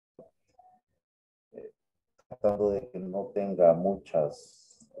tratando de que no tenga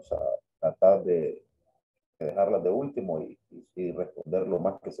muchas, o sea, tratar de dejarlas de último y responder lo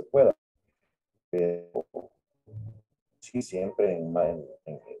más que se pueda. Pero sí, siempre en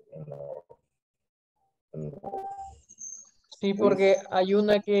Sí, porque hay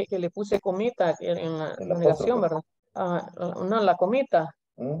una que le puse comita en la negación, apóstrofe. ¿verdad? No, la comita.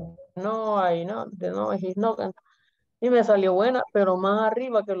 ¿Mm? No hay, no, de no, he's not. Y me salió buena, pero más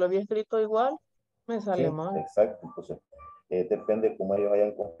arriba que lo había escrito igual, me Sí, salió mal. exacto. Entonces, depende cómo ellos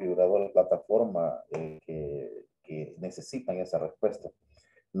hayan configurado la plataforma que necesitan esa respuesta.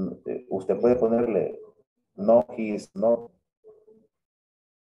 Usted puede ponerle no, he is not,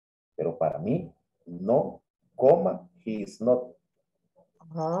 pero para mí, no, coma, he is not.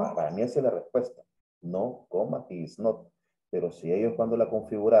 Ajá. Para mí esa es la respuesta. No, coma, he is not. Pero si ellos cuando la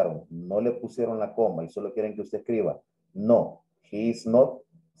configuraron no le pusieron la coma y solo quieren que usted escriba no, he is not,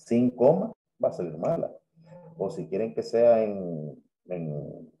 sin coma, va a salir mala. O si quieren que sea en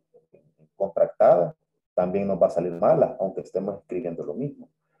contractada, también nos va a salir mala, aunque estemos escribiendo lo mismo.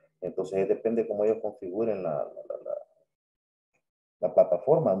 Entonces depende cómo ellos configuren la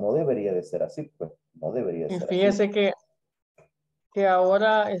plataforma. No debería de ser así, pues. No debería de Y ser así. fíjese que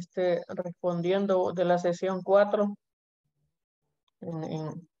ahora, respondiendo de la sesión 4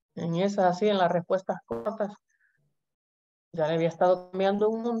 en esas así, en las respuestas cortas, ya le había estado cambiando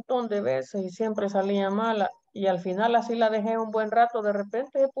un montón de veces y siempre salía mala. Y al final así la dejé un buen rato, de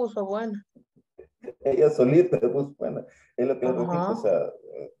repente se puso buena. Ella solita, pues bueno, es lo que les repito, o Ajá, sea,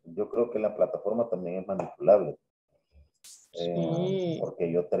 yo creo que la plataforma también es manipulable, sí. porque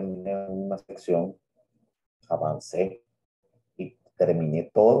yo terminé una sección, avancé y terminé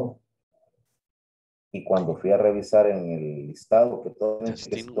todo, y cuando fui a revisar en el listado que todo tenía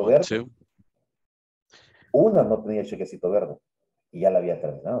Testing chequecito 1, verde, 2. una no tenía chequecito verde, y ya la había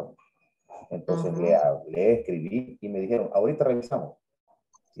terminado. Entonces le Ujú. hablé, escribí, y me dijeron, ahorita revisamos.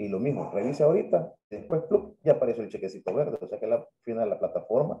 Y lo mismo, revise ahorita, después ¡plup! Ya apareció el chequecito verde. O sea que al final la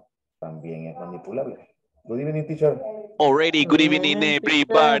plataforma también es manipulable. Good evening, teacher. Alrighty, good Good evening, evening, teacher.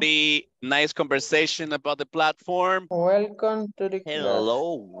 everybody. Nice conversation about the platform. Welcome to the class.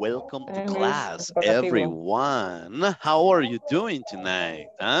 Hello, welcome to English class, imperativo. everyone. How are you doing tonight?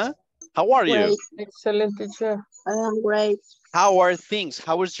 Huh? How are you? Great. Excellent, teacher. I am great. How are things?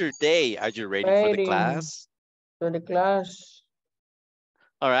 How was your day? Are you ready for the Waiting class? to the class.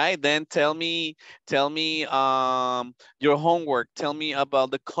 All right, then tell me your homework. Tell me about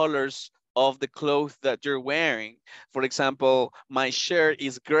the colors of the clothes that you're wearing. For example, my shirt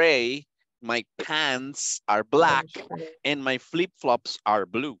is gray, my pants are black, and my flip-flops are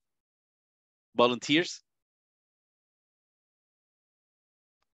blue. Volunteers?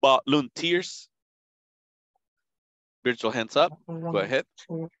 Volunteers? Virtual hands up. Go ahead.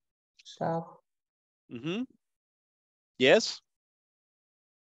 Yes?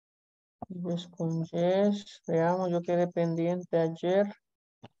 Yes, con yes. Veamos, yo quedé pendiente ayer.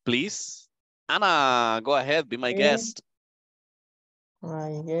 Please. Anna, go ahead, be my Sí. guest.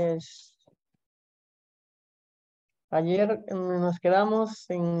 I guess. Ayer nos quedamos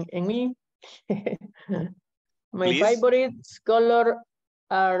en mí. My Please. favorite color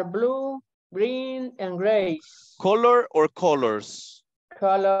are blue, green, and gray. Color or colors?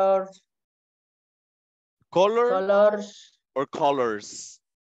 Colors. Color Colors. or colors?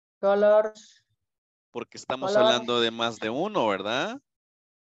 Colors. Porque estamos Colors. hablando de más de uno, ¿verdad?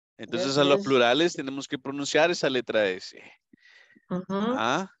 Entonces Yes, a los yes. plurales tenemos que pronunciar esa letra S.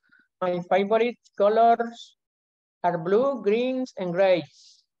 ¿Ah? My favorite colors are blue, greens, and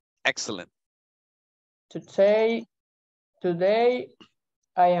grays. Excellent. Today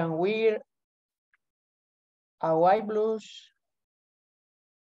I am wearing a white blouse,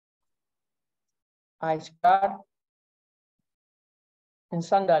 a scarf, and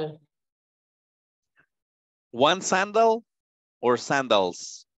sandal. One sandal or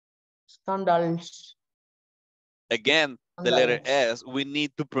sandals? Sandals. Again, the letter S. We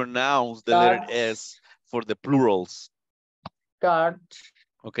need to pronounce the Scarf. letter S for the plurals. Scarf.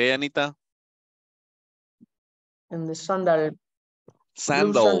 Okay, Anita? And the sandal.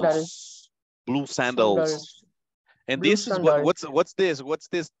 Sandals. Blue sandals. Blue sandals. Sandals. And Blue this is sandals. what's this? What's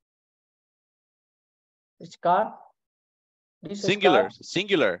this? Scarf. This Singular. scarf.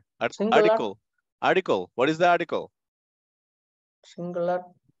 Singular. Singular. Article. Article. What is the article? Singular.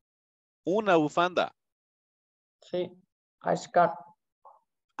 Una bufanda. Sí. A scarf.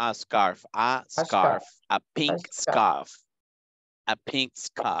 A scarf. A scarf. A pink scarf. A pink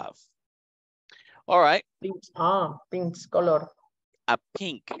scarf. All right. Pink. Pink color. A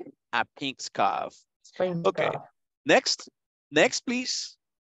pink scarf. Pink Okay. scarf. Next, please.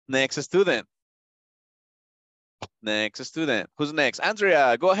 Next student. Next student. Who's next?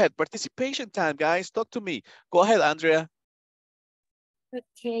 Andrea, go ahead. Participation time, guys. Talk to me. Go ahead, Andrea.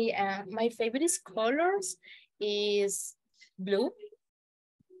 Okay, my favorite colors is blue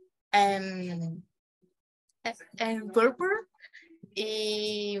and purple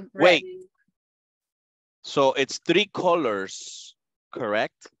and red. Wait. So it's 3 colors,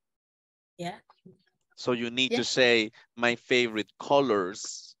 correct? Yeah. So you need Yeah. to say my favorite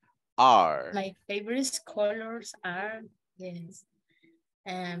colors are. My favorite colors are, yes,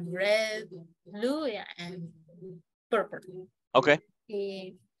 red, blue, yeah, and purple. Okay.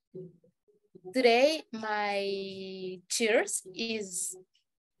 Today, my shirt is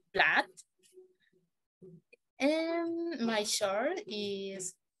black, and my shirt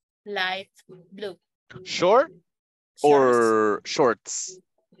is light blue. Short or shorts?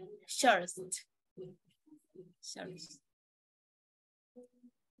 Shorts. Shorts.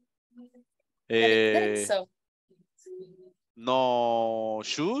 That is so. No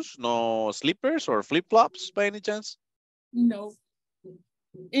shoes, no slippers or flip-flops by any chance? No.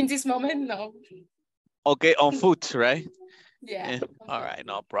 In this moment, no. Okay, on foot, right? Yeah. All right,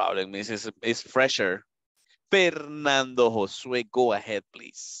 no problem. It's fresher. Fernando Josue, go ahead,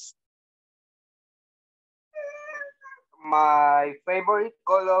 please. My favorite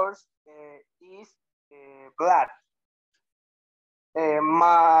colors is black.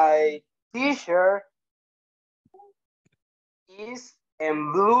 My t-shirt is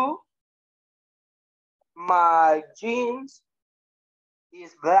in blue. My jeans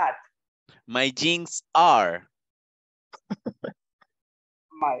is black. My jeans are.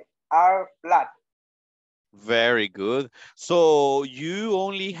 My are black. Very good. So you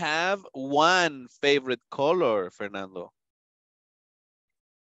only have one favorite color, Fernando,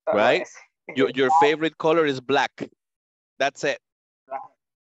 right? Your favorite color is black. That's it.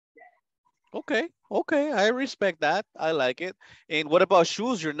 Okay, okay, I respect that. I like it. And what about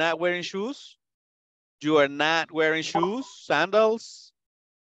shoes? You're not wearing shoes? You are not wearing shoes, sandals,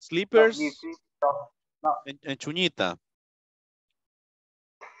 slippers, No. and chuñita.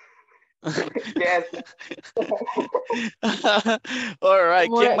 Yes. All right,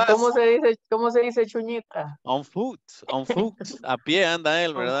 ¿quién más? ¿Cómo se dice chuñita? On foot, a pie anda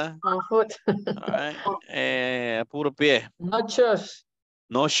él, ¿verdad? On foot. All right, a puro pie. No shoes.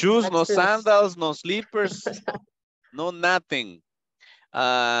 No shoes, Not no shoes. sandals, no slippers, no nothing.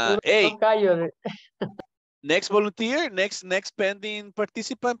 Hey, next volunteer, next pending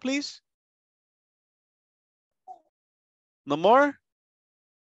participant, please. No more?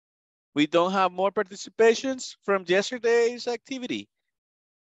 We don't have more participations from yesterday's activity.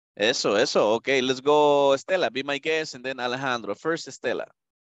 Eso. Okay, let's go, Estela. Be my guest, and then Alejandro. First, Estela.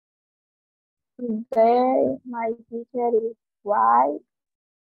 Today, my teacher is white.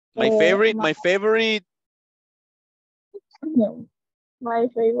 My favorite. My favorite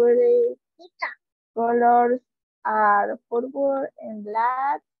colors are purple and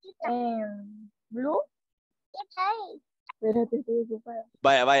black and blue. Espérate, estoy ocupada.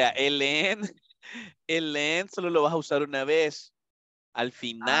 Vaya, el en solo lo vas a usar una vez. Al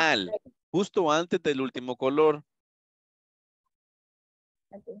final, justo antes del último color.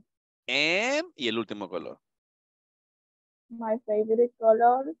 Okay. Y el último color. My favorite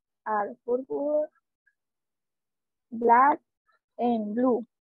colors are purple, black, and blue.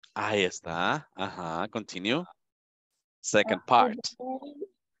 Ahí está. Ajá, continue. Second part.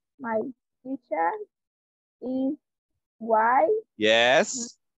 My teacher is white.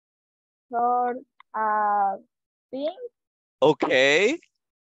 Yes. Shorts are pink. Okay.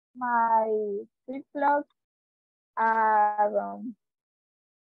 My flip-flops are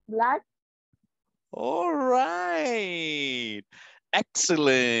black. All right.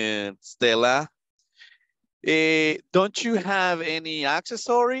 Excellent, Stella. Don't you have any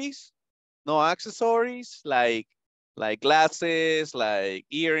accessories? No accessories like glasses, like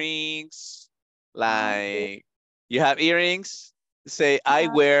earrings, like you have earrings? Say I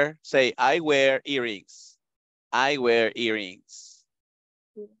wear earrings. I wear earrings.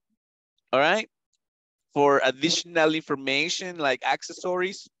 All right. For additional information like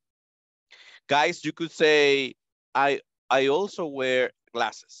accessories, guys, you could say I also wear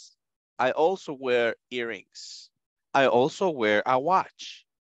glasses. I also wear earrings. I also wear a watch,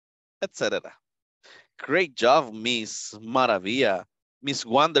 etc. Great job, Miss Maravilla. Miss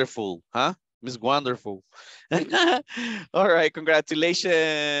Wonderful, huh? Miss Wonderful. All right,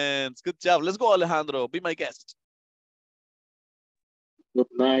 congratulations. Good job. Let's go, Alejandro. Be my guest. Good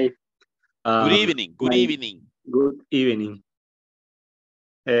night. Good evening. Good evening. Good evening.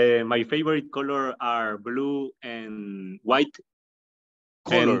 My favorite color are blue and white.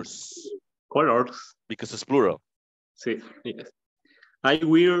 Colors. Colors. Because it's plural. Sí. Yes. I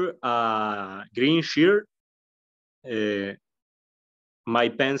wear a green shirt. My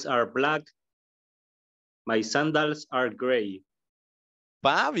pants are black. My sandals are gray.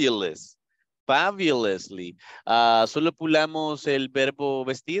 Fabulous. Fabulously. Solo pulamos el verbo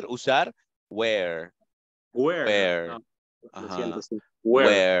vestir, usar, wear. Wear. Wear. No, lo Ajá. siento, sí. Wear.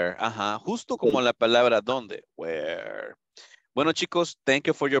 Where. Ajá. Justo como la palabra dónde. Where. Bueno, chicos, thank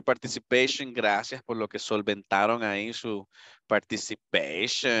you for your participation. Gracias por lo que solventaron ahí su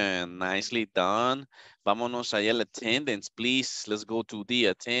participation. Nicely done. Vámonos allá al attendance, please. Let's go to the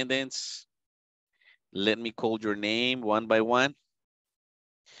attendance. Let me call your name one by one.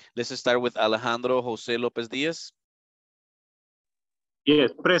 Let's start with Alejandro Jose Lopez Diaz.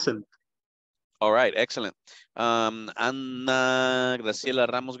 Yes, present. All right, excellent. Ana Graciela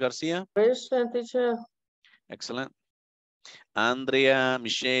Ramos Garcia. Present, teacher. Excellent. Andrea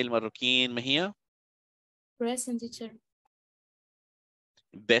Michelle Marroquín Mejía. Present, teacher.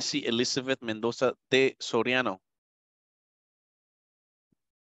 Bessie Elizabeth Mendoza de Soriano.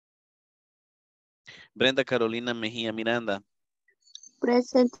 Brenda Carolina Mejía Miranda.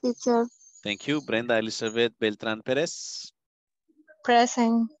 Present, teacher. Thank you. Brenda Elizabeth Beltrán Pérez.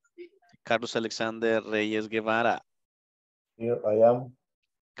 Present. Carlos Alexander Reyes Guevara. Here I am.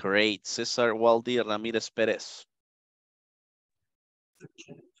 Great. César Waldi Ramírez Pérez.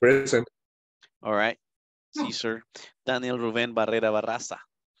 Present. All right. César. Daniel Rubén Barrera Barraza.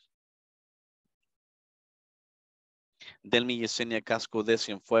 Delmi Yesenia Casco de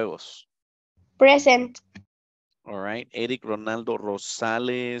Cienfuegos. Present. All right. Eric Ronaldo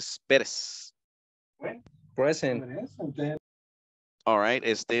Rosales Pérez. Present. All right.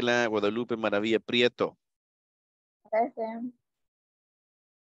 Estela Guadalupe Maravilla Prieto. Present.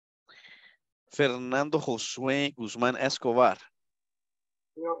 Fernando Josué Guzmán Escobar.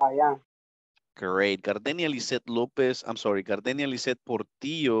 Here I am. Great. Gardenia Lisette López. I'm sorry. Gardenia Lisette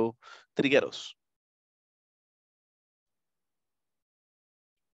Portillo Trigueros.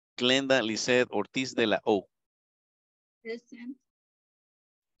 Glenda Lisette Ortiz de la O. Present.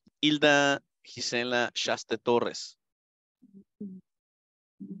 Hilda Gisela Shaste Torres.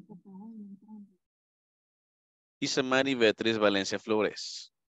 Isamari Beatriz Valencia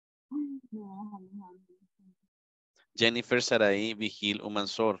Flores. Jennifer Saraí Vigil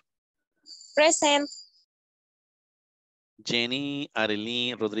Humansor. Present. Jenny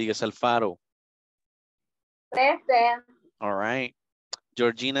Arelín Rodríguez Alfaro. Present. All right.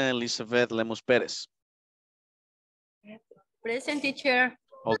 Georgina Elizabeth Lemos Pérez. Present, teacher.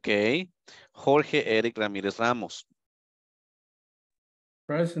 Ok. Jorge Eric Ramírez Ramos.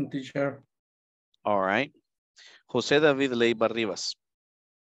 Present, teacher. All right. José David Leiva Rivas.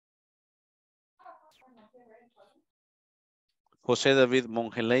 José David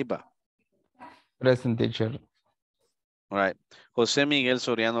Monge Leiva. Present, teacher. All right. José Miguel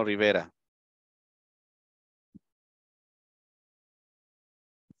Soriano Rivera.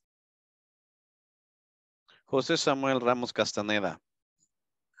 José Samuel Ramos Castaneda.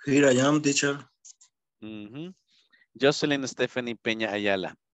 Here I am, teacher. Ujú. Jocelyn Stephanie Peña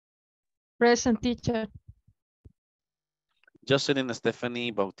Ayala. Present, teacher. Jocelyn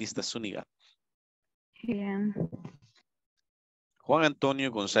Stephanie Bautista Zúñiga. Bien. Juan Antonio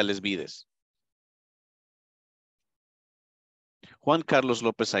González Vides. Juan Carlos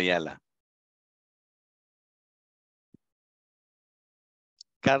López Ayala.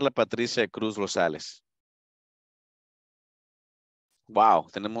 Carla Patricia Cruz Rosales. Wow,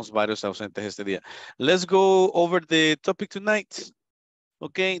 tenemos varios ausentes este día. Let's go over the topic tonight.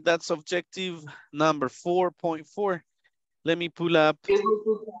 Okay, that's objective number 4.4. Let me pull up.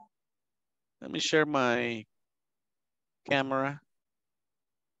 Let me share my camera.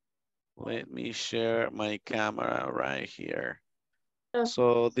 Let me share my camera right here.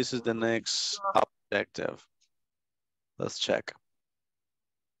 So this is the next objective. Let's check.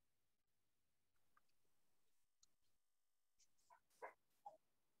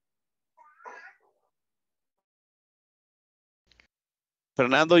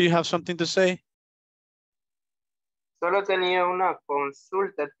 Fernando, you have something to say? Solo tenía una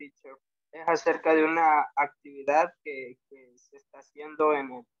consulta, teacher. Es acerca de una actividad que se está haciendo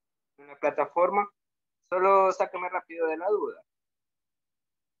en la plataforma. Solo sáqueme rápido de la duda.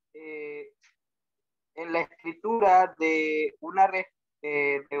 En la escritura de una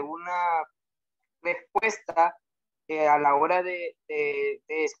respuesta a la hora de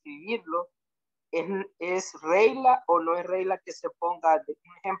escribirlo, ¿es regla o no es regla que se ponga, de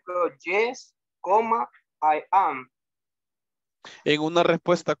ejemplo, yes, coma, I am? En una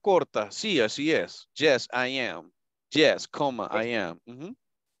respuesta corta, sí, así es. Yes, I am. Yes, comma, I am.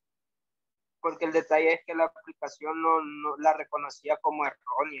 porque el detalle es que la aplicación no la reconocía como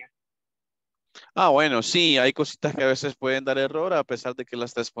errónea. Ah, bueno, sí, hay cositas que a veces pueden dar error a pesar de que la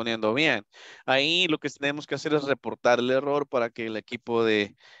estés poniendo bien. Ahí lo que tenemos que hacer es reportar el error para que el equipo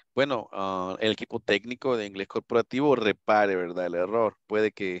de, bueno, el equipo técnico de inglés corporativo repare, ¿verdad? El error.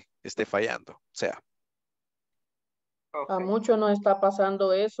 Puede que esté fallando. O sea, A Ok. muchos nos está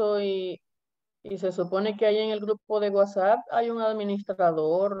pasando eso y se supone que ahí en el grupo de WhatsApp hay un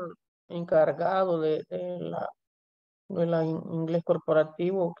administrador encargado de la inglés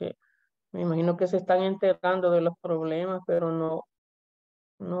corporativo que me imagino que se están enterando de los problemas, pero no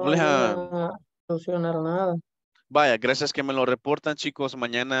no les ha- ayudan a solucionar nada. Vaya, gracias que me lo reportan, chicos.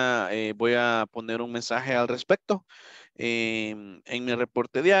 Mañana voy a poner un mensaje al respecto en mi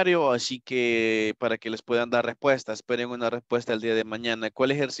reporte diario, así que para que les puedan dar respuesta. Esperen una respuesta el día de mañana.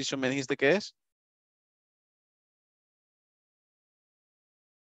 ¿Cuál ejercicio me dijiste que es?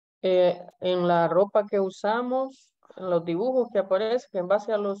 En la ropa que usamos, en los dibujos que aparecen, que en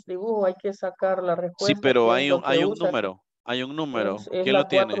base a los dibujos hay que sacar la Sí, respuesta, pero qué es lo que hay un usa. número. Hay un número. Es ¿Quién lo la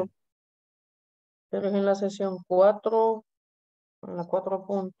 4, tiene? pero es en la sesión 4, en la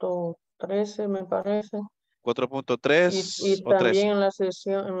 4.13 me parece, y 4.3 o también 13. en la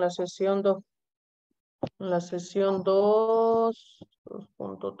sesión 2, en la sesión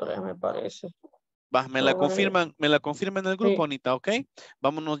 2.3 me parece. Va, Sobre, me la confirman en el grupo, sí, Anita, ¿ok?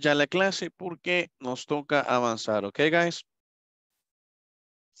 Vámonos ya a la clase porque nos toca avanzar, ¿ok, guys?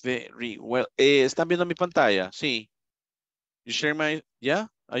 Very well. ¿Están viendo mi pantalla? Sí. You share my, yeah?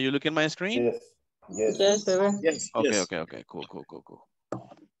 Are you looking at my screen? Yes, ya yes. se ve. Yes, Okay, yes. okay, okay. Cool, cool, cool, cool.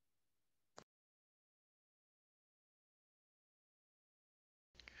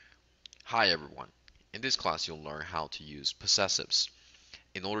 Hi everyone. In this class you'll learn how to use possessives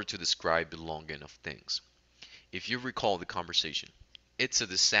in order to describe belonging of things. If you recall the conversation, it's a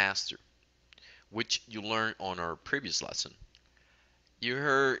disaster, which you learned on our previous lesson. You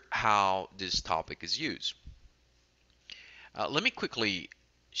heard how this topic is used. Let me quickly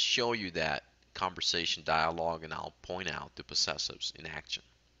show you that conversation dialogue and I'll point out the possessives in action.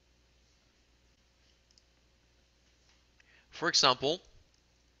 For example,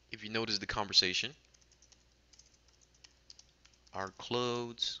 if you notice the conversation, our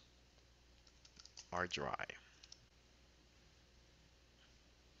clothes are dry.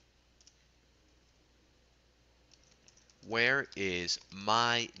 Where is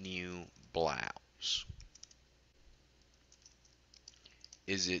my new blouse?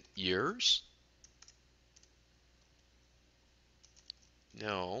 Is it yours?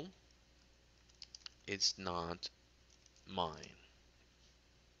 No, it's not mine.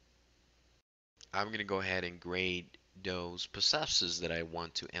 I'm going to go ahead and grade those possessives that I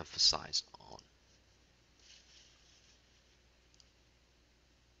want to emphasize on.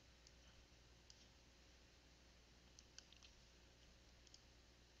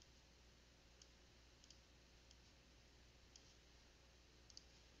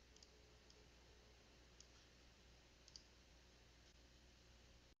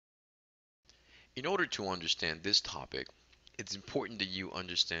 In order to understand this topic, it's important that you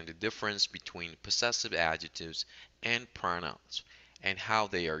understand the difference between possessive adjectives and pronouns and how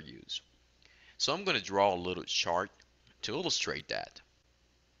they are used. So I'm going to draw a little chart to illustrate that.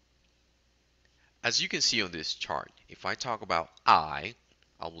 As you can see on this chart, if I talk about I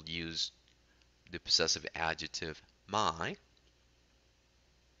will use the possessive adjective my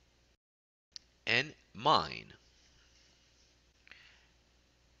and mine.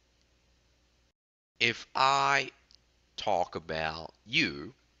 If I talk about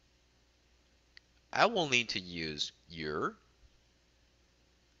you, I will need to use your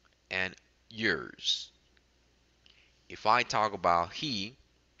and yours. If I talk about he,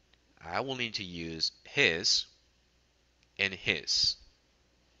 I will need to use his and his.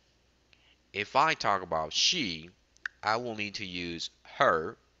 If I talk about she, I will need to use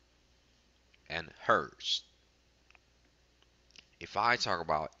her and hers. If I talk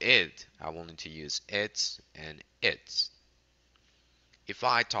about it, I will need to use its and its. If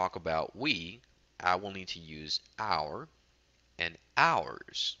I talk about we, I will need to use our and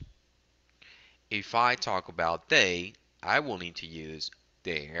ours. If I talk about they, I will need to use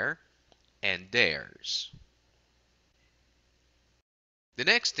their and theirs. The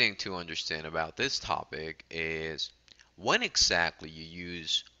next thing to understand about this topic is when exactly you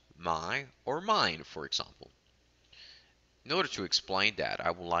use my or mine, for example. In order to explain that, I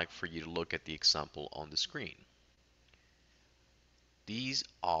would like for you to look at the example on the screen. These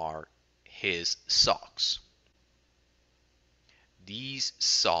are his socks. These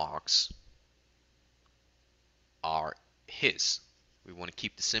socks are his. We want to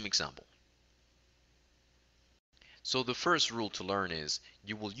keep the same example. So the first rule to learn is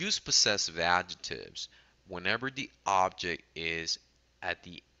you will use possessive adjectives whenever the object is at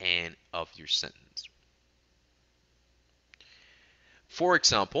the end of your sentence. For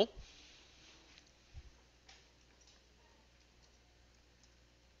example,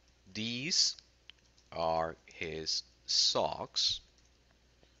 these are his socks.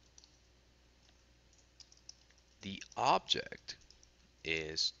 The object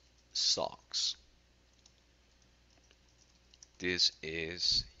is socks. This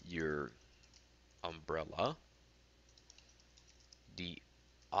is your umbrella. The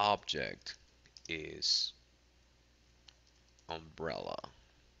object is umbrella.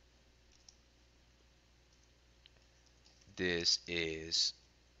 This is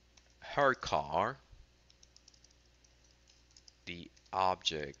her car. The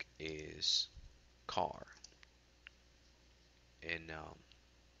object is car. And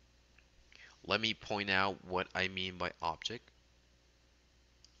let me point out what I mean by object.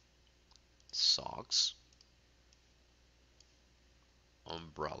 Socks,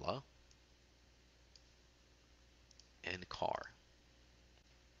 umbrella, and car.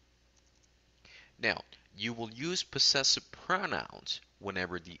 Now, you will use possessive pronouns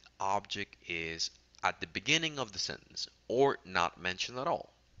whenever the object is at the beginning of the sentence or not mentioned at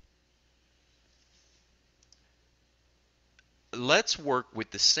all. Let's work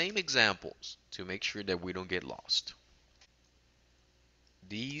with the same examples to make sure that we don't get lost.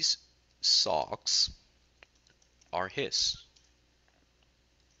 These socks are his.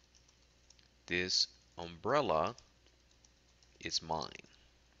 This umbrella is mine.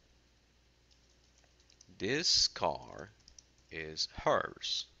 This car is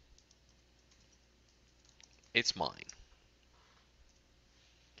hers. It's mine.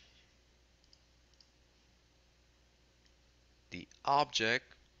 The object,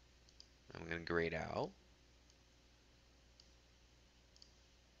 I'm going to grade out.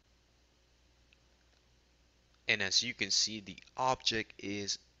 And as you can see, the object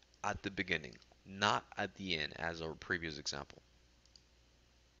is at the beginning, not at the end as our previous example.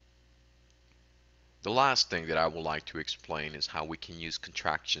 The last thing that I would like to explain is how we can use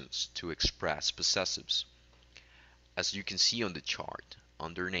contractions to express possessives. As you can see on the chart,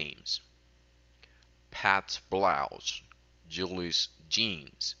 under names, Pat's blouse, Julie's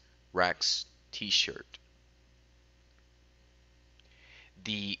jeans, Rex's t-shirt.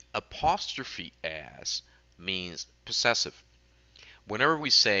 The apostrophe s means possessive. Whenever we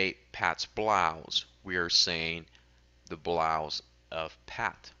say Pat's blouse, we are saying the blouse of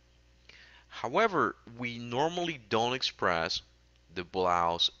Pat. However, we normally don't express the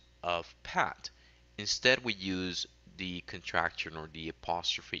blouse of Pat. Instead, we use the contraction or the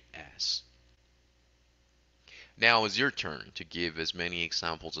apostrophe s. Now it's your turn to give as many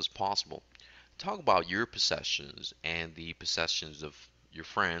examples as possible. Talk about your possessions and the possessions of your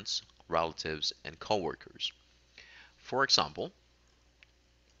friends, relatives, and coworkers. For example,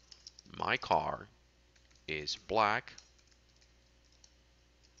 my car is black.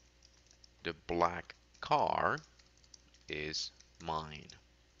 The black car is mine.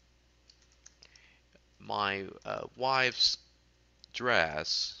 My wife's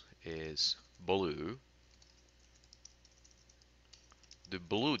dress is blue. The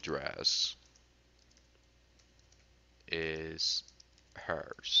blue dress is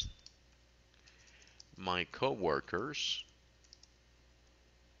hers. My coworker's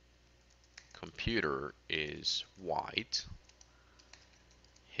computer is white.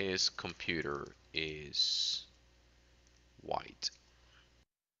 His computer is white.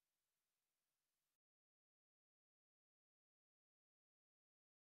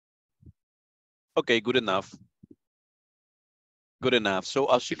 Okay, good enough. Good enough. So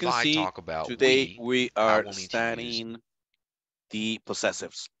as you If can I see, talk about today we I are will need to use studying the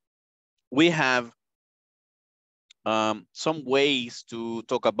possessives. We have some ways to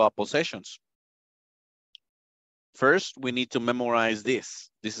talk about possessions. First, we need to memorize this.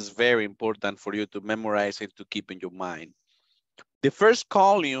 This is very important for you to memorize and to keep in your mind. The first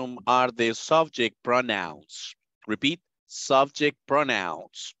column are the subject pronouns. Repeat, subject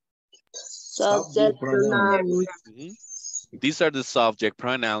pronouns. Subject pronouns. These are the subject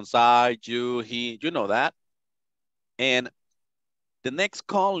pronouns, I, you, he, you know that. And the next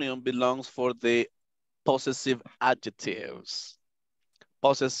column belongs for the possessive adjectives.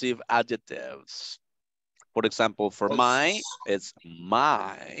 Possessive adjectives. For example, for my, it's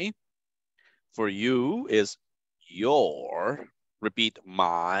my. For you is your. Repeat,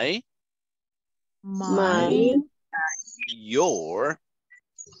 my. My. Your.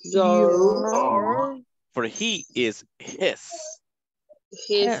 Your. For he is his.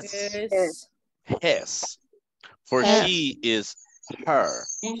 His. His. For she is her.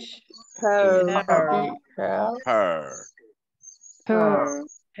 Her. Her. Her.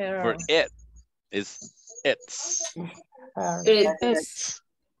 For it is its. It's.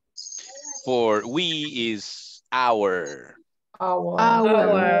 For we is our. Our.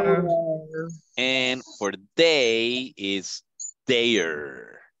 And for they is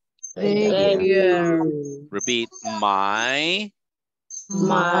their. Their. Repeat, my,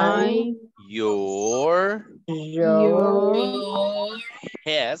 My. your, Your.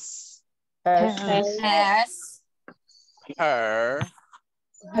 his, Has. her,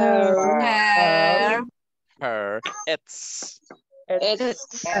 Her. her, its,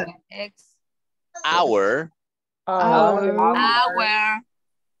 It's. our, Our.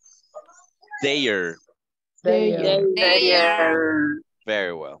 their. Their.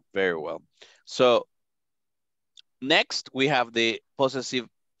 Very well, very well. So next we have the possessive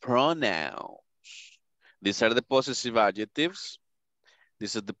pronouns. These are the possessive adjectives.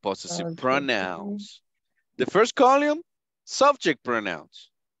 These are the possessive pronouns. The first column, subject pronouns.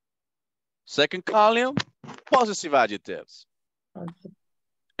 Second column, possessive adjectives.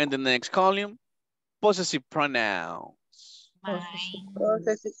 And the next column, possessive pronouns.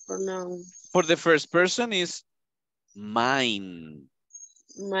 Possessive pronoun. For the first person is mine.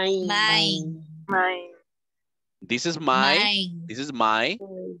 Mine. This is my, this is my,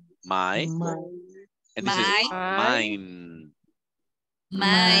 and this is mine.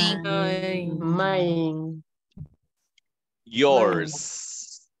 Mine.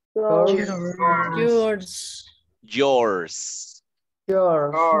 Yours. Yours.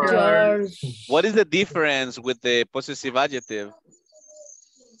 Yours. What is the difference with the possessive adjective?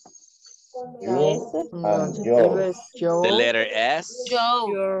 You and yours. The letter S.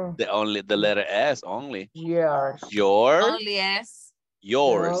 The letter S only. Yours. Your. Yes.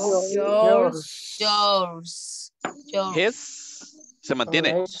 Yours. Yours. His. Se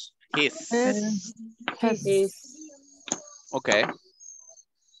mantiene. His. Okay.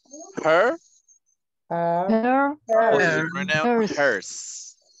 Her. Possessive pronoun.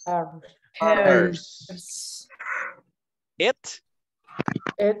 Hers. Hers. It.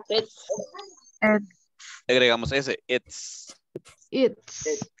 Agregamos ese. It's.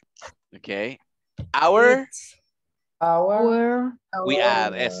 Okay. Our. We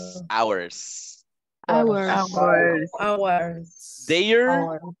add S. Ours.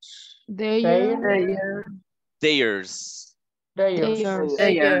 Their. Theirs.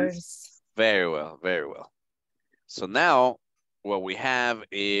 Very well, very well. So now what we have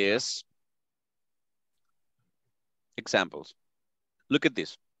is examples. Look at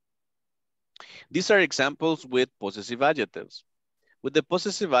this. These are examples with possessive adjectives. With the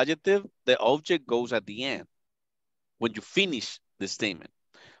possessive adjective, the object goes at the end when you finish the statement.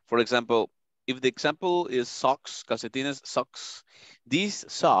 For example, if the example is socks, calcetines, socks, these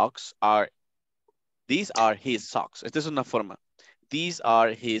are his socks. Esta es una forma. These are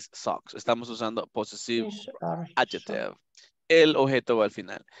his socks. Estamos usando possessive adjective. El objeto va al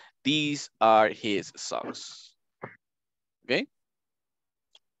final. These are his socks. Okay.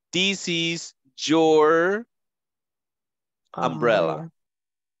 This is your umbrella.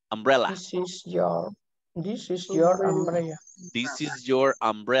 This is your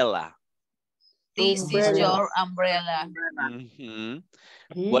umbrella. This is your umbrella. Mm-hmm.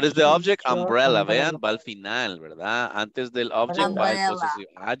 What is the object? Umbrella. Vean, va al final, ¿verdad? Antes del object va el possessive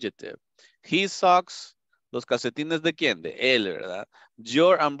adjective. His socks, los calcetines de quién? De él, ¿verdad?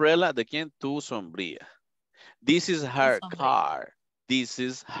 Your umbrella, ¿de quién? Tu sombrilla. This is her car. This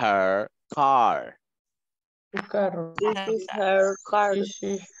is her car. This is her car.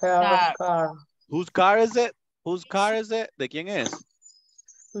 Whose car is it? Whose car is it? ¿De quién es?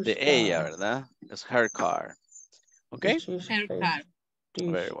 De ella, ¿verdad? Es her car. Okay? Her car.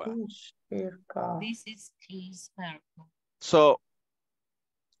 Very well. This is his car. So,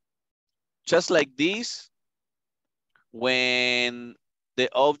 just like this, when the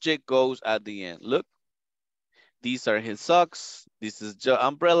object goes at the end, look, these are his socks. This is your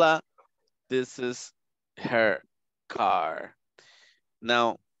umbrella. This is her car.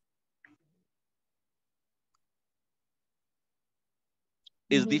 Now,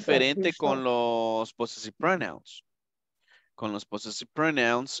 es diferente con los possessive pronouns. Con los possessive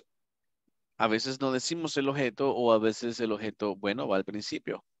pronouns, a veces no decimos el objeto o a veces el objeto, bueno, va al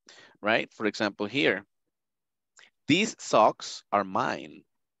principio, right? For example, here, these socks are mine.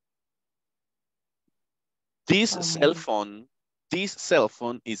 This cell phone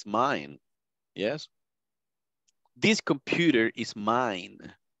is mine. Yes. This computer is mine.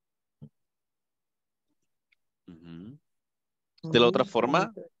 De la otra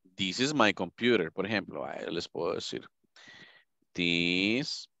forma, This is my computer, por ejemplo. Les puedo decir.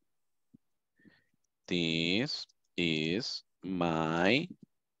 This is my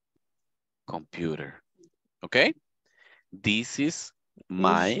computer. Okay? This is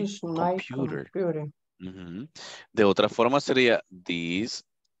my computer. Ujú. De otra forma sería this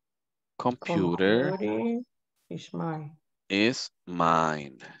computer is mine. is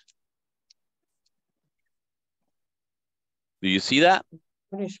mine. Do you see that?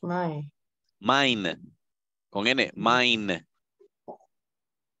 What is mine? Mine. Con N. Mine.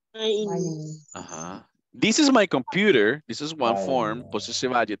 Mine. Uh-huh. This is my computer. This is one Mine. form.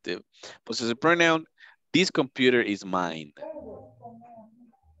 Possessive adjective. Possessive pronoun. This computer is mine.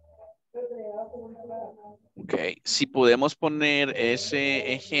 Ok. Si podemos poner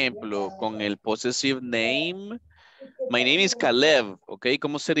ese ejemplo con el possessive name. My name is Caleb. Ok.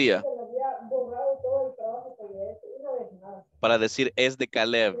 ¿Cómo sería? Para decir es de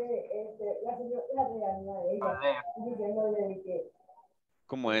Caleb.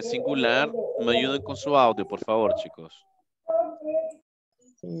 Como es singular, me ayuden con su audio, por favor, chicos.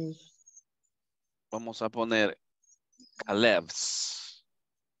 Vamos a poner Caleb's.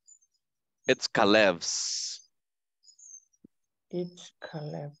 It's Caleb's. It's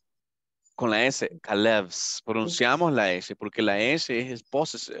Caleb. Con la S, Caleb's. Pronunciamos la S porque la S es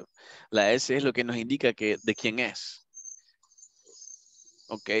possessive. La S es lo que nos indica que de quién es.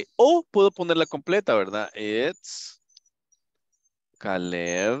 Ok. O puedo ponerla completa, ¿verdad? It's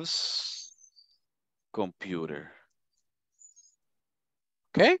Caleb's computer.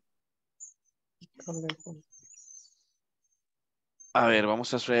 Ok. A ver,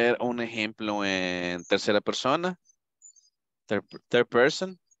 vamos a hacer un ejemplo en tercera persona. Third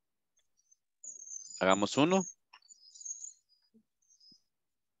person. Hagamos uno.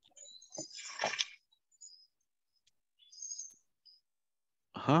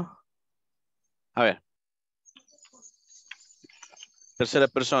 Ajá. A ver. Tercera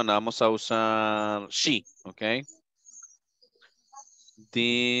persona, vamos a usar she, ok.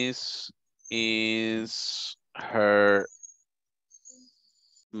 This is her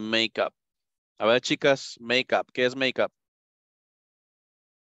makeup. A ver, chicas, makeup. ¿Qué es makeup?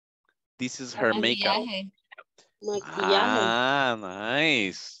 This is her makeup. Ah,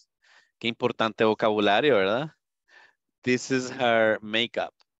 nice. Qué importante vocabulario, ¿verdad? This is her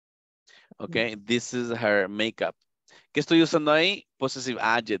makeup. Ok, this is her makeup. ¿Qué estoy usando ahí? Possessive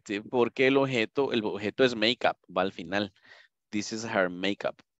adjective, porque el objeto es makeup, va al final. This is her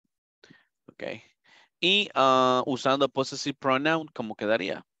makeup. Ok. Y usando possessive pronoun, ¿cómo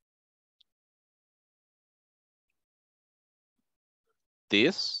quedaría?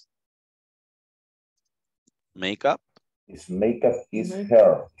 This makeup. This makeup is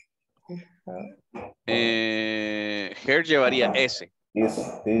her. Her llevaría S. Is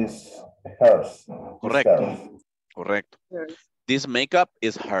hers. Correcto. Is hers. Correcto. This makeup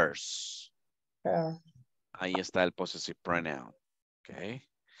is hers. Her. Ahí está el possessive pronoun. Ok.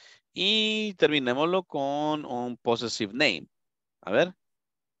 Y terminémoslo con un possessive name. A ver.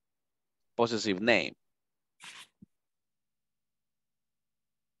 Possessive name.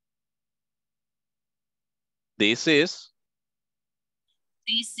 This is.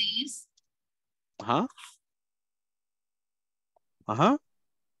 Ajá. Ajá.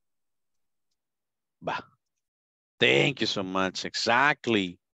 Va. Thank you so much.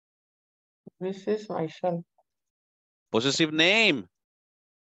 Exactly. This is myself. Possessive name.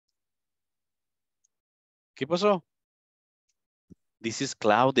 ¿Qué pasó? This is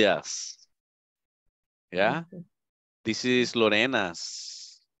Claudia's. ¿Ya? This is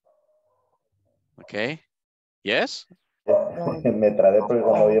Lorena's. Okay. Yes? Me trabé porque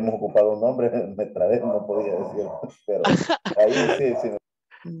como habíamos ocupado un nombre, me trabé, no podía decir. Pero ahí sí.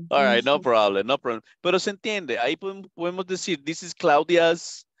 All right, no problem, no problem. Pero se entiende, ahí podemos decir, this is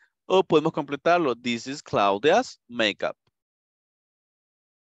Claudia's, o podemos completarlo, this is Claudia's makeup.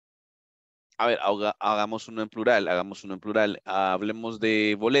 A ver, hagamos uno en plural, Hablemos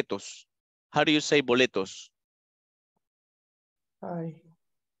de boletos. How do you say boletos? Ay.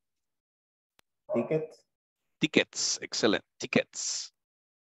 Tickets. Tickets, excellent, tickets.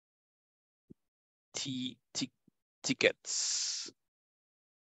 Tickets.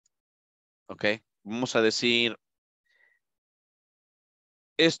 Ok, vamos a decir,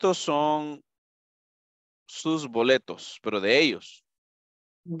 estos son sus boletos, pero de ellos.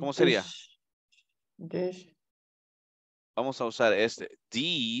 ¿Cómo sería? This. Vamos a usar este.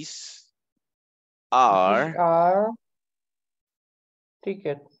 These are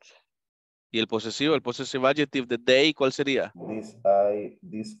Tickets. y el possessive adjective de they, ¿cuál sería?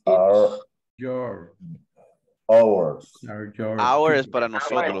 These are Ours. Are your Our es tickets. para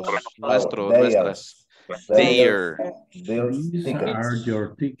nosotros, Theirs. nuestras. Their. These are Tickets.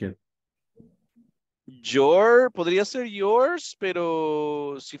 your tickets. Your, podría ser yours,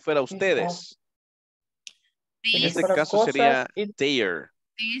 pero si fuera ustedes. En These, este para caso cosas, sería it- their.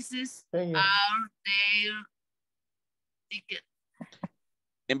 this is Their. our their ticket.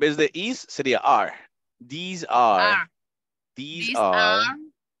 En vez de is, sería are. These are. Are. These These are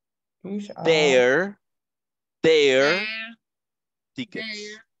These are their their tickets.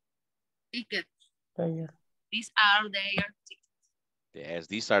 tickets. their. These are their tickets. Yes,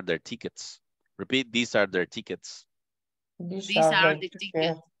 these are their tickets. Repeat, these are their tickets. These These are their the tickets.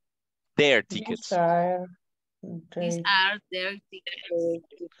 tickets. Their These tickets. are These their are their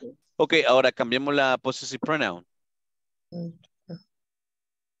tickets. Ok, ahora cambiemos la possessive pronoun.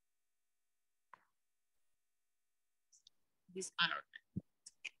 These are.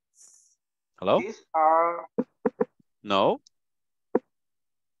 Hello? These are No?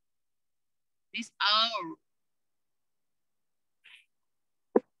 These are.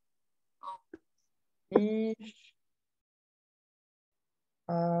 These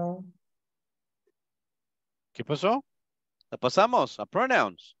are ¿Qué pasó? La pasamos a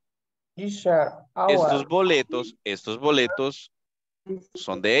pronouns. these are Estos our boletos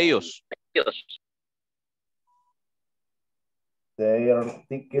son de ellos. Their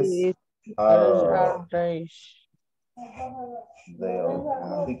tickets these are. are theirs. Their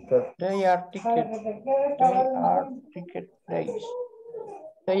tickets. They are ticket. They are ticket days.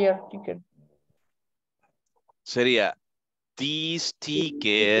 They are ticket. Sería, these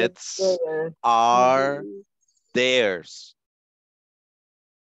tickets are theirs.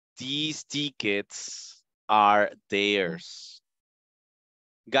 These tickets are theirs.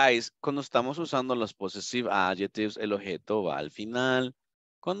 Guys, cuando estamos usando los possessive adjectives, el objeto va al final.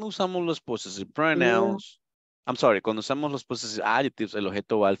 Cuando usamos los possessive pronouns, cuando usamos los possessive adjectives, el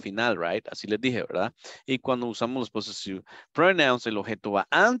objeto va al final, right? Así les dije, ¿verdad? Y cuando usamos los possessive pronouns, el objeto va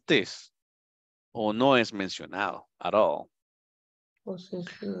antes o no es mencionado at all.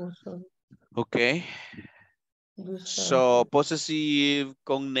 Possessive. Ok. So, possessive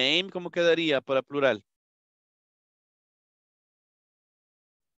con name, ¿cómo quedaría para plural?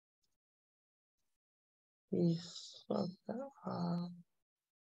 Is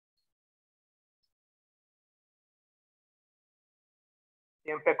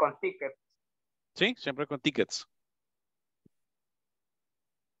siempre con ticket. Sí, siempre con tickets.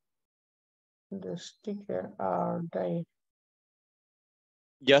 the sticker are they.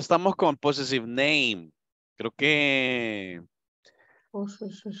 Ya estamos con possessive name. Creo que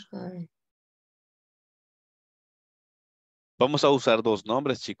Possessive. vamos a usar dos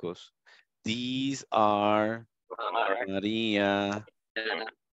nombres, chicos. These are María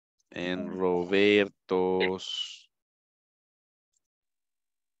and Roberto's.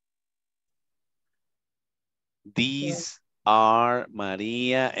 These are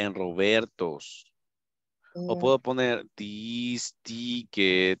María and Roberto's. O puedo poner these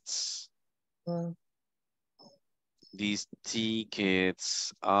tickets. These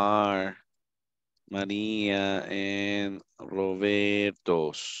tickets are María and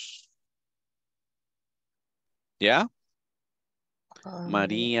Roberto's. ¿Ya?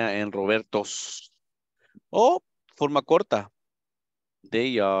 María and Roberto's. O forma corta.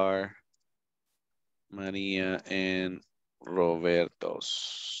 They are María and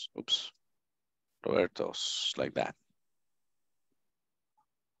Roberto's. Oops. Roberto's, like that.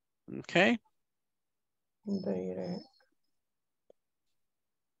 Okay.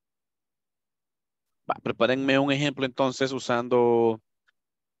 Va, prepárenme un ejemplo entonces usando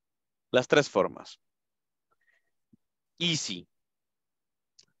las tres formas. Easy.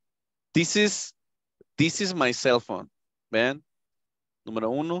 This is my cell phone. ¿Ven? Número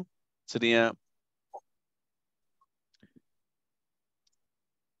uno sería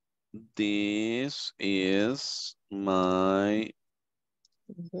this is my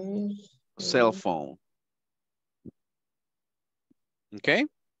cell phone. Okay.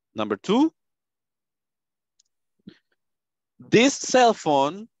 Number two. This cell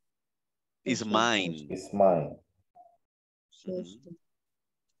phone is mine. It's mine.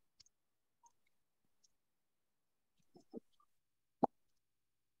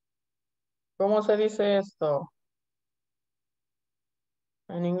 ¿Cómo se dice esto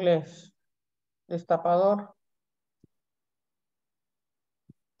en inglés? Destapador.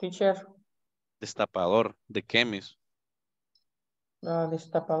 Teacher. Destapador. ¿De qué, mis?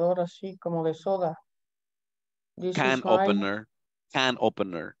 Destapador así como de soda. This Can is my opener. Can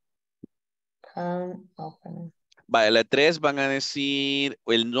opener. can opener. Vale, la 3 van a decir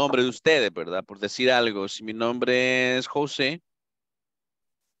el nombre de ustedes, ¿verdad? Por decir algo. Si mi nombre es José,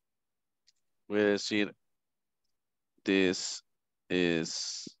 voy a decir, this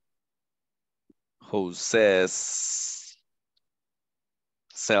is José's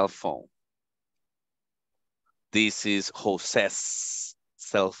cell phone. This is José's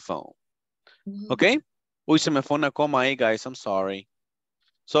cell phone. Okay? Uy, se me fue una coma ahí, guys. I'm sorry.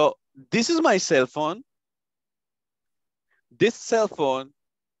 So, this is my cell phone. This cell phone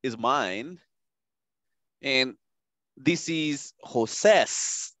is mine. And this is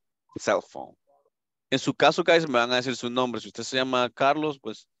José's cell phone. En su caso, guys, me van a decir su nombre. Si usted se llama Carlos,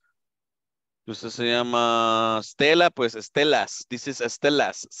 pues, si usted se llama Stella, pues Estelas. This is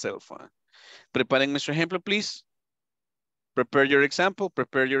Estelas cell phone. Preparen nuestro ejemplo, please. Prepare your example.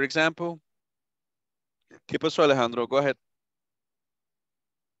 Prepare your example. ¿Qué pasó, Alejandro? Go ahead.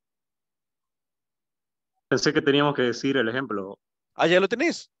 Pensé que teníamos que decir el ejemplo. Ah, ya lo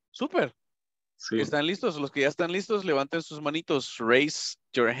tenéis. Súper. Sí. ¿Están listos? Los que ya están listos, levanten sus manitos. Raise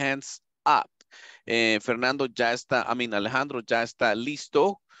your hands up. Fernando ya está, Alejandro ya está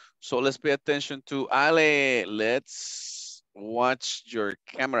listo. So let's pay attention to Ale. Let's watch your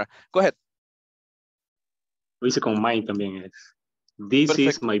camera. Go ahead. Lo hice con mine también. This Perfecto.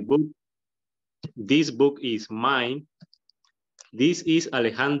 is my book. This book is mine. This is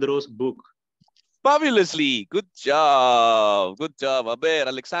Alejandro's book. Fabulously. Good job. Good job. A ver,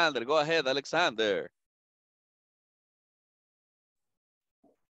 Alexander. Go ahead, Alexander.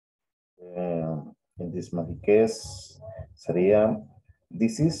 En this my case sería,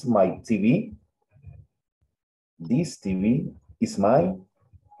 this is my TV. This TV is mine.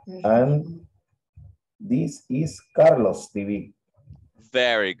 And this is Carlos TV.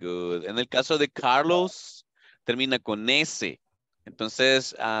 Very good. En el caso de Carlos, termina con S.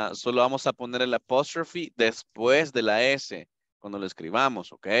 Entonces, solo vamos a poner el apóstrofe después de la S cuando lo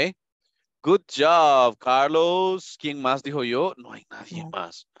escribamos, ¿ok? Good job, Carlos. ¿Quién más dijo yo? No hay nadie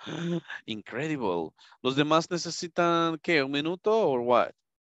más. Incredible. ¿Los demás necesitan qué? ¿Un minuto o what?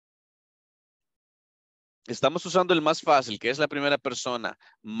 Estamos usando el más fácil, que es la primera persona.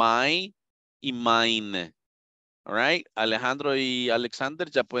 My y mine. All right. Alejandro y Alexander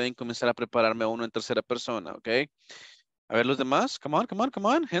ya pueden comenzar a prepararme uno en tercera persona, ¿ok? A ver los demás. Come on, come on, come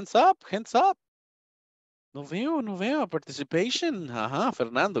on. Hands up, hands up. No veo. Participation. Ajá,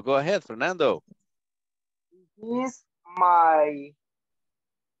 Fernando. Go ahead, Fernando. Is my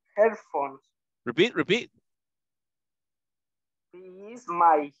headphones. Repeat, repeat. Is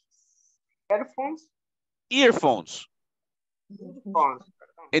my headphones. Earphones. Headphones.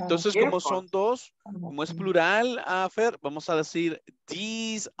 Entonces, como son dos, como es plural, Fer, vamos a decir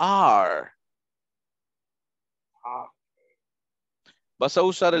these are. Vas a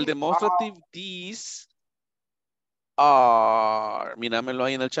usar el demonstrative these are. Míramelo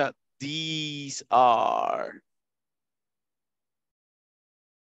ahí en el chat. These are.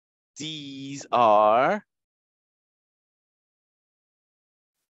 These are.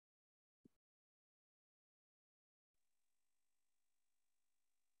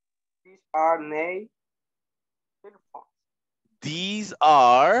 These are my headphones. These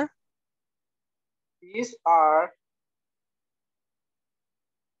are. These are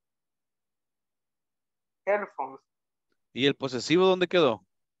headphones. ¿Y el posesivo dónde quedó?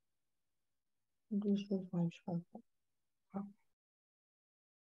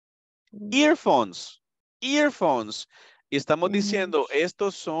 Earphones. Earphones. Y estamos diciendo,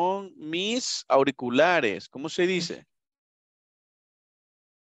 estos son mis auriculares. ¿Cómo se dice?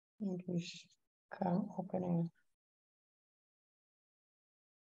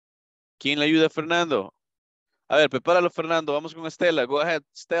 ¿Quién le ayuda a Fernando? A ver, prepáralo, Fernando. Vamos con Estela. Go ahead,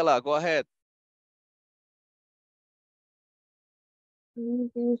 Stella. Go ahead.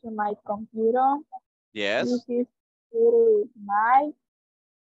 This is my computer. Yes. This is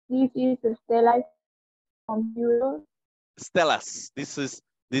Stella's computer. Stella's. This is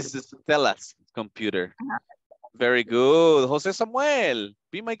Stella's computer. Very good. Jose Samuel,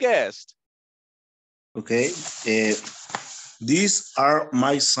 be my guest. Okay. These are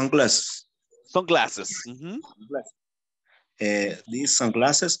my sunglasses. Sunglasses. These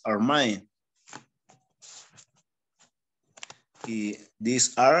sunglasses are mine.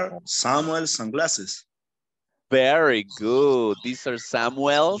 These are Samuel's sunglasses. Very good. These are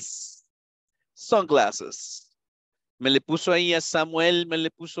Samuel's sunglasses. Me le puso ahí a Samuel, me le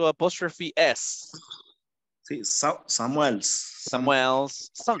puso apostrophe S. Sí, Samuel's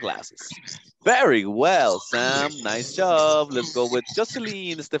sunglasses. Very well, Sam. Nice job. Let's go with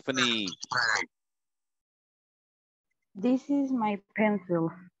Jocelyn, Stephanie. This is my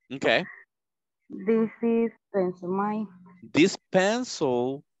pencil. Okay. This is pencil mine. This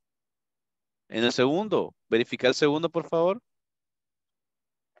pencil. En el segundo. Verificar el segundo, por favor.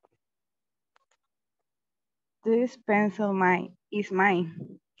 This pencil mine is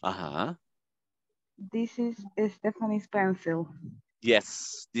mine. Ajá. This is Stephanie's pencil.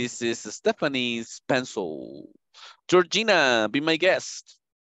 Yes, this is Stephanie's pencil. Georgina, be my guest.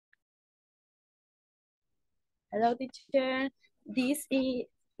 Hello, teacher. This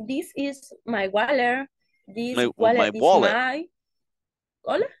is my wallet. This My wallet is wallet. my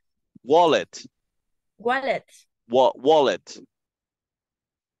wallet. Wallet. Wallet. Wallet.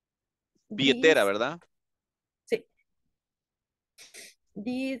 Billetera, ¿verdad? Sí.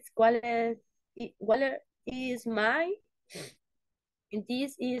 This wallet is my.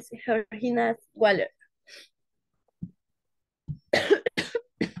 This is Georgina's wallet.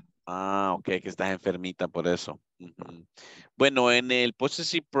 Ah, ok, que estás enfermita por eso. Ujú. Bueno, en el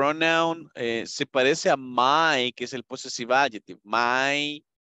possessive pronoun se parece a my, que es el possessive adjective. My,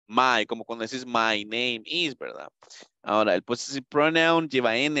 como cuando decís my name is, ¿verdad? Ahora, el possessive pronoun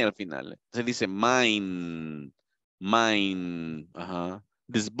lleva N al final. Se dice mine, mine. Ajá.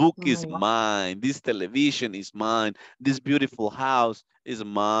 This book is mine. This television is mine. This beautiful house is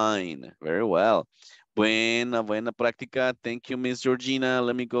mine. Very well. Buena práctica. Thank you, Miss Georgina.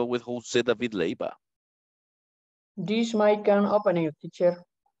 Let me go with Jose David Leiva. This my can opening, teacher.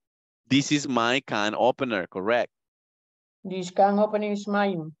 This is my can opener, correct? This can opening is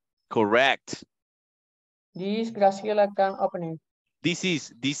mine. Correct. This Graciela can opening. This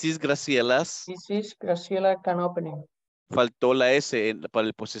is Graciela's. This is Graciela can opening. Faltó la S para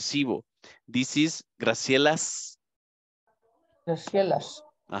el posesivo. This is Graciela's. Gracielas.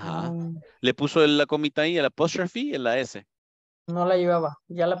 Ajá. Le puso la comita ahí, el apostrophe en la S. No la llevaba,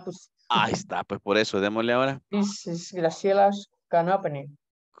 ya la puse. Ahí está, pues por eso, démosle ahora. This is Graciela's can opening.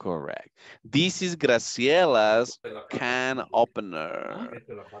 Correct. This is Graciela's can opener.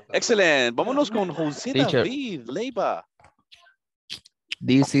 Excellent. Vámonos con José Teacher. David Leiva.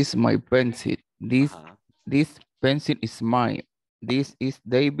 This is my pencil. This pencil is mine. This is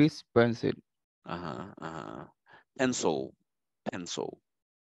David's pencil. Pencil.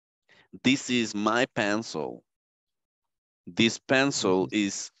 This is my pencil. This pencil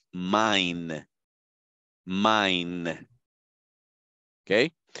is mine. Mine.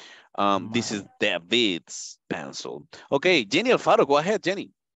 Okay. This is David's pencil. Okay, Jenny Alfaro, go ahead,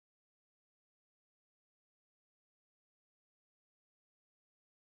 Jenny.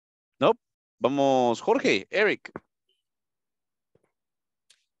 Nope. Vamos, Jorge, Eric.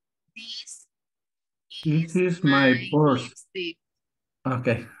 This is my purse. Lipstick.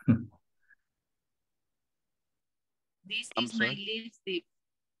 Okay. This is my lipstick.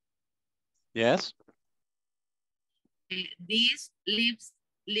 Yes. This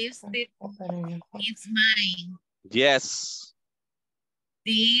lipstick is mine. Yes.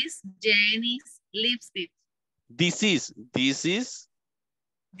 This Jenny's lipstick. This is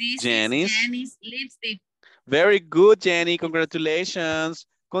This Jenny's. is Jenny's lipstick. Very good, Jenny. Congratulations.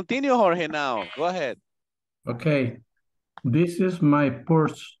 Continue, Jorge, now. Go ahead. Okay. This is my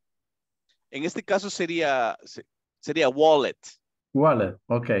purse. En este caso sería wallet. Wallet.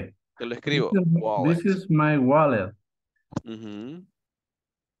 Okay. Te lo escribo. This is my wallet.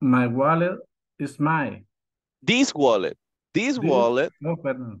 My wallet is mine. This wallet. This wallet. No,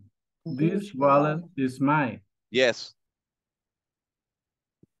 pardon. This wallet is mine. Yes.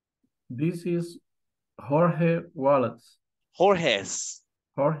 This is Jorge wallet. Jorge's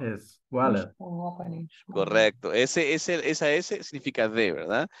wallet. Correcto. Esa S significa de,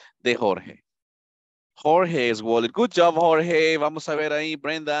 ¿verdad? De Jorge. Jorge's wallet. Good job, Jorge. Vamos a ver ahí,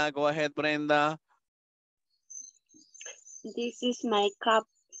 Brenda. Go ahead, Brenda. This is my cup.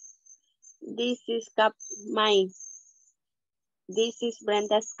 This is cup mine. This is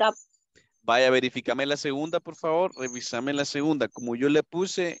Brenda's cup. Vaya, verifícame la segunda, por favor. Revísame la segunda. Como yo le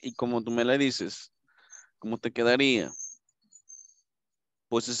puse y como tú me la dices. ¿Cómo te quedaría?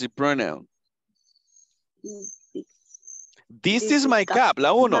 Possessive pronoun. This is my cup.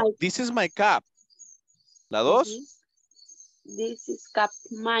 La 1. This is my cup. La 2. This is cup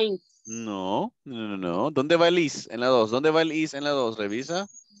mine. No. ¿Dónde va el is en la 2? ¿Dónde va el is en la 2? Revisa.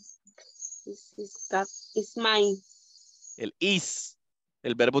 This is cup is mine. El is.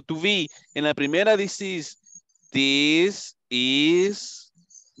 El verbo to be. En la primera this is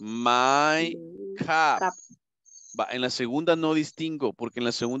my cup. Va, en la segunda no distingo, porque en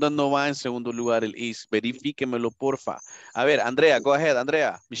la segunda no va en segundo lugar el is. Verifíquemelo, porfa. A ver, Andrea, go ahead,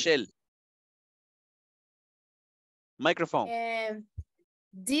 Andrea. Michelle. Microphone.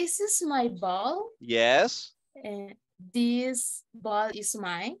 This is my ball. Yes. This ball is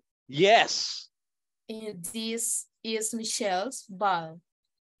mine. Yes. This is Michelle's ball.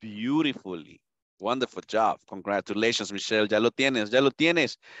 Beautifully. Wonderful job. Congratulations, Michelle. Ya lo tienes, ya lo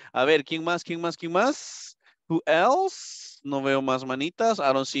tienes. A ver, ¿quién más? ¿Quién más? ¿Quién más? Who else? No veo más manitas.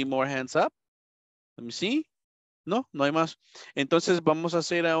 I don't see more hands up. Let me see. No, no hay más. Entonces vamos a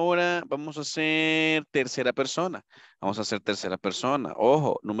hacer ahora, vamos a hacer tercera persona. Vamos a hacer tercera persona.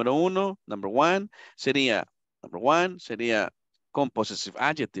 Ojo, number one sería con possessive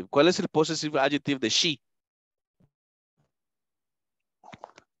adjective. ¿Cuál es el possessive adjective de she?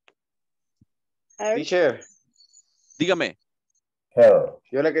 Teacher. Dígame. Her.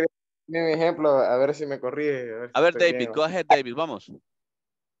 Yo le quería poner un ejemplo, a ver si me corrige. A ver, David, go ahead, David, vamos.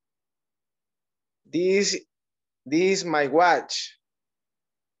 This is my watch.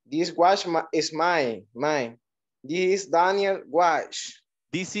 This watch is mine. This is Daniel's watch.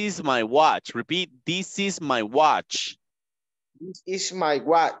 This is my watch. Repeat, this is my watch. This is my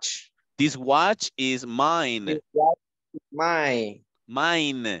watch. This watch is mine. This watch is mine.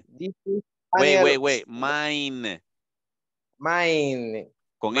 Mine. This is Wait. Mine. Mine.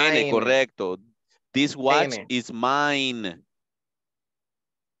 Con mine. N, correcto. This watch N. is mine.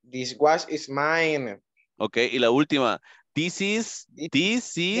 This watch is mine. Ok, y la última. This is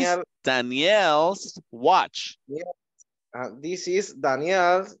Daniel's watch. This is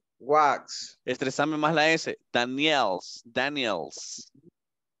Daniel's watch. Estresame más la S. Daniel's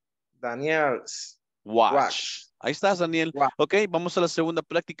watch. Ahí estás, Daniel. Watch. Ok, vamos a la segunda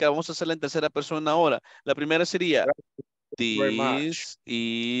práctica. Vamos a hacerla en tercera persona ahora. La primera sería, this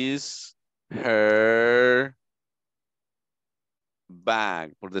is her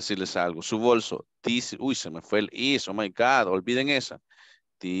bag, por decirles algo. Su bolso. This, uy, se me fue el is. Oh my God, olviden esa.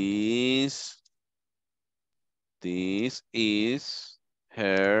 This is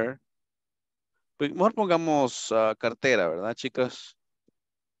her. Mejor pongamos cartera, ¿verdad, chicas?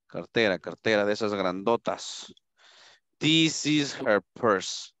 Cartera de esas grandotas. This is her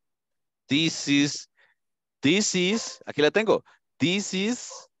purse. This is, aquí la tengo. This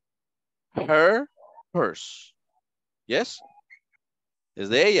is her purse. Yes? Es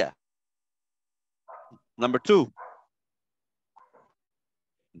de ella. Number 2.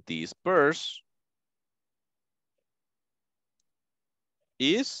 This purse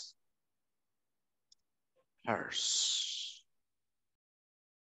is hers.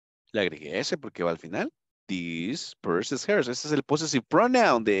 Le agregué ese porque va al final. This purse is hers. Ese es el possessive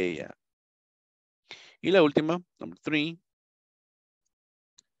pronoun de ella. Y la última, number 3.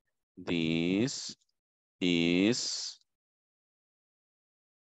 This is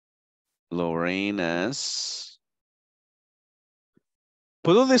Lorena's.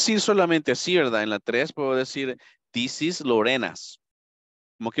 Puedo decir solamente así, ¿verdad? En la 3 puedo decir, this is Lorena's.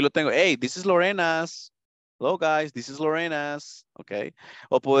 Como aquí lo tengo. Hey, this is Lorena's. Hello, guys. This is Lorena's. Ok.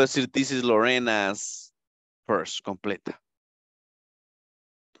 O puedo decir, this is Lorena's purse, completa.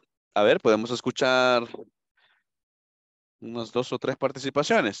 A ver, podemos escuchar unas 2 o 3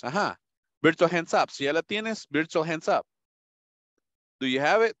 participaciones. Ajá. Virtual hands up. Si ya la tienes, virtual hands up. Do you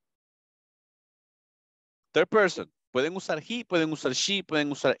have it? Third person. Pueden usar he, pueden usar she, pueden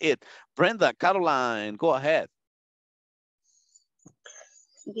usar it. Brenda, Caroline, go ahead.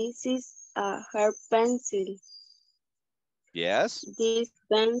 This is her pencil. Yes. This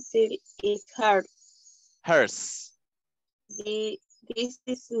pencil is hers. Hers. This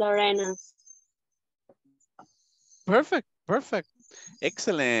is Lorena's. Perfect.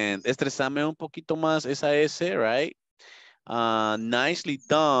 Excellent. Estresame un poquito más esa S, right? Nicely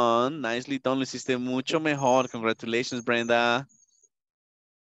done. Lo hiciste mucho mejor. Congratulations, Brenda.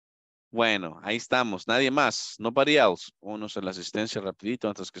 Bueno, ahí estamos. Nadie más. Nobody else. Unos en la asistencia rapidito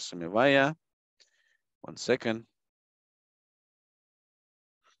antes que se me vaya. 1 second.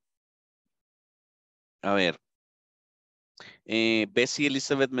 A ver. Bessie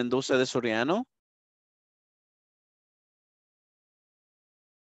Elizabeth Mendoza de Soriano.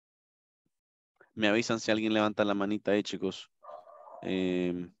 Me avisan si alguien levanta la manita ahí, chicos.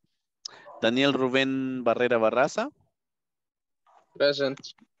 Daniel Rubén Barrera Barraza. Present.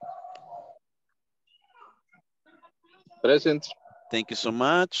 Thank you so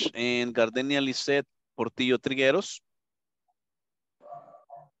much. And Gardenia Lisette Portillo Trigueros.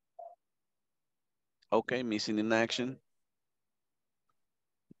 Okay, missing in action.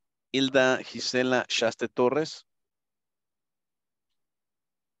 Hilda Gisela Shaste Torres.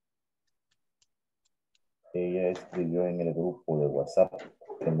 Ella escribió en el grupo de WhatsApp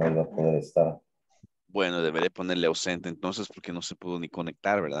que no iba a poder estar. Bueno, deberé ponerle ausente entonces porque no se pudo ni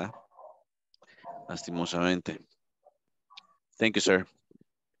conectar, ¿verdad? Lastimosamente. Thank you, sir.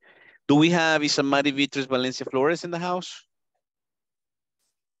 Do we have Isamari Beatriz Valencia Flores in the house?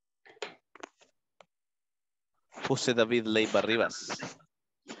 José David Leiva Rivas.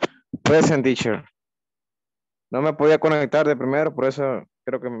 Present, teacher. No me podía conectar de primero, por eso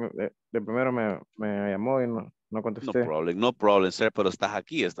creo que de primero me llamó y no No contesté. problem, no problem, sir, pero estás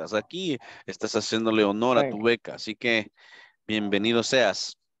aquí, estás haciéndole honor a tu beca, así que bienvenido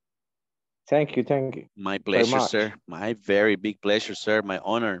seas. Thank you, thank you. My Very pleasure, much. sir. My very big pleasure, sir. My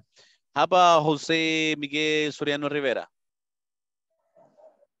honor. How about Jose Miguel Soriano Rivera?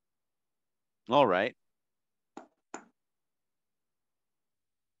 All right.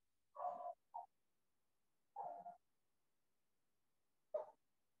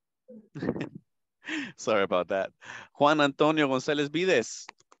 Sorry about that. Juan Antonio González Vides.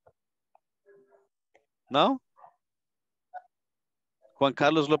 No? Juan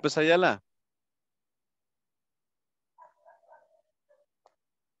Carlos López Ayala.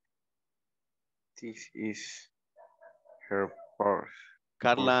 This is her purse.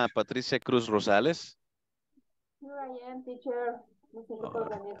 Carla Patricia Cruz Rosales. Here I am, teacher. No sé por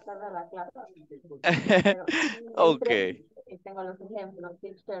venir tarde a la clase. Pero, Okay. tengo los ejemplos,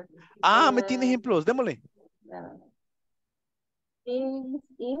 teacher. Me tiene ejemplos, démosle. This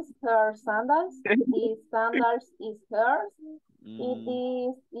is her sandals. These sandals is hers. Y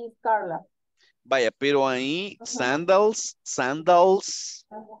this is Carla. Vaya, pero ahí sandals es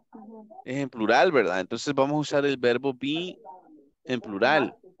en plural, ¿verdad? Entonces vamos a usar el verbo be en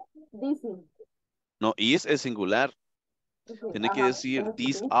plural. This is. No, is es singular. Tiene que decir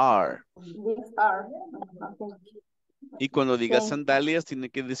these are. These are. Y cuando digas sandalias, tiene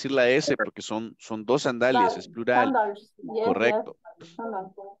que decir la S porque son dos sandalias, es plural. Sandals. Yes, correcto. Yes.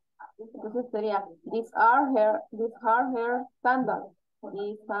 Sandals. Entonces sería, these are her sandals.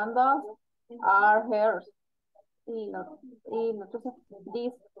 These sandals are hers. Y entonces,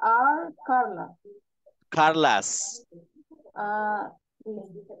 these are Carla. Carlas.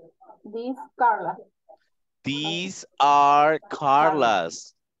 These Carla. These are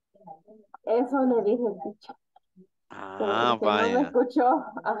Carlas. Eso le dije el teacher. Vaya. No me escuchó.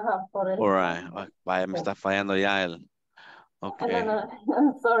 Ajá, por el... All right. Vaya, me está fallando ya el... Ok. No,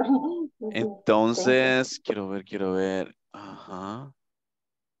 I'm sorry. Entonces, quiero ver. Ajá.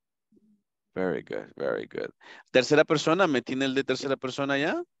 Very good, very good. Tercera persona, ¿me tiene el de tercera persona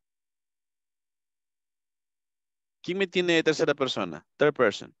ya? ¿Quién me tiene de tercera persona? Third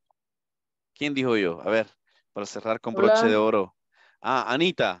person. ¿Quién dijo yo? A ver, para cerrar con broche de oro.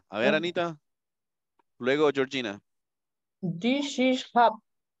 Anita. A ver, Anita. Luego, Georgina. This is hub.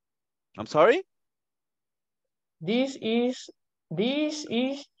 I'm sorry? This is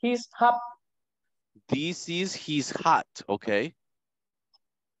his hub. This is his hat, okay.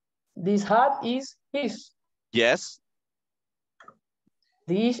 This hat is his. Yes.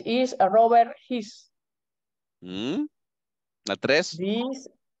 This is a Robert his. La 3.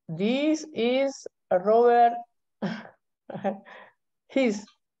 This is a Robert his.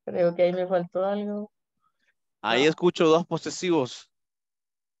 Creo que ahí me faltó algo. Ahí escucho dos posesivos.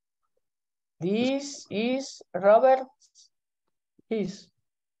 This is Robert his.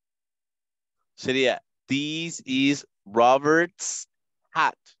 Sería, this is Robert's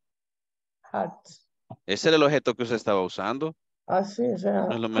hat. Hat. Ese era el objeto que usted estaba usando. Sí, o sea.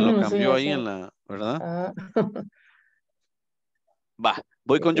 Me lo cambió ahí en la, ¿verdad? Va,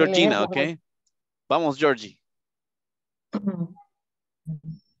 voy con Georgina, ¿ok? Vamos, Georgie.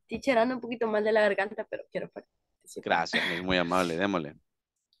 Teacher, ando un poquito mal de la garganta, pero quiero participar. Gracias, muy amable, démosle.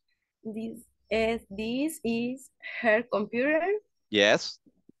 This is her computer. Yes.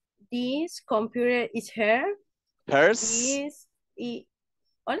 This computer is her. Hers.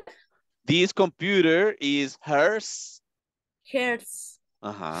 This computer is hers. Hers.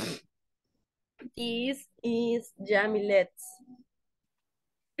 Ajá. This is Jamilet's.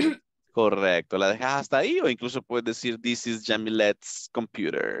 Correcto. ¿La dejas hasta ahí o incluso puedes decir this is Jamilet's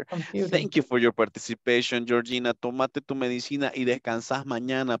computer? Thank you for your participation, Georgina. Tómate tu medicina y descansas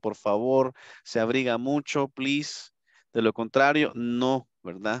mañana, por favor. Se abriga mucho, please. De lo contrario, no,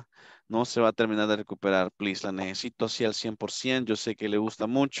 ¿verdad? No se va a terminar de recuperar, please. La necesito así al 100%. Yo sé que le gusta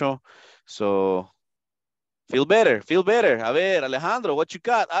mucho. So, feel better, feel better. A ver, Alejandro, what you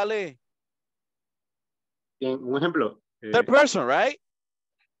got? Ale. Un ejemplo. Third person, right?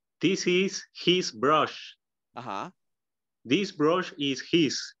 This is his brush. Ajá. This brush is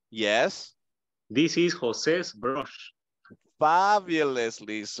his. Yes. This is José's brush.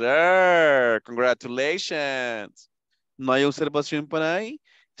 Fabulously, sir. Congratulations. ¿No hay observación por ahí?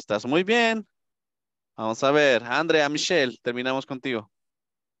 Estás muy bien. Vamos a ver. Andrea, Michelle, terminamos contigo.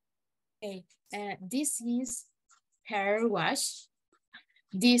 Okay. This is her wash.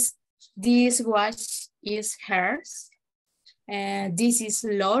 This wash is hers. This is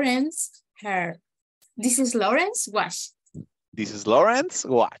Lauren's hair. This is Lawrence watch. This is Lawrence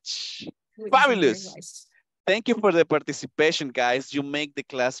watch. Fabulous. Thank you for the participation, guys. You make the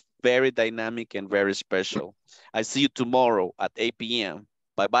class very dynamic and very special. I see you tomorrow at 8 p.m.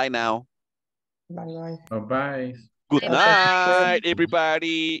 Bye-bye now. Bye-bye. Bye-bye. Good night,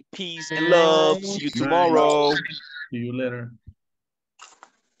 everybody. Peace and love. See you tomorrow. See you later.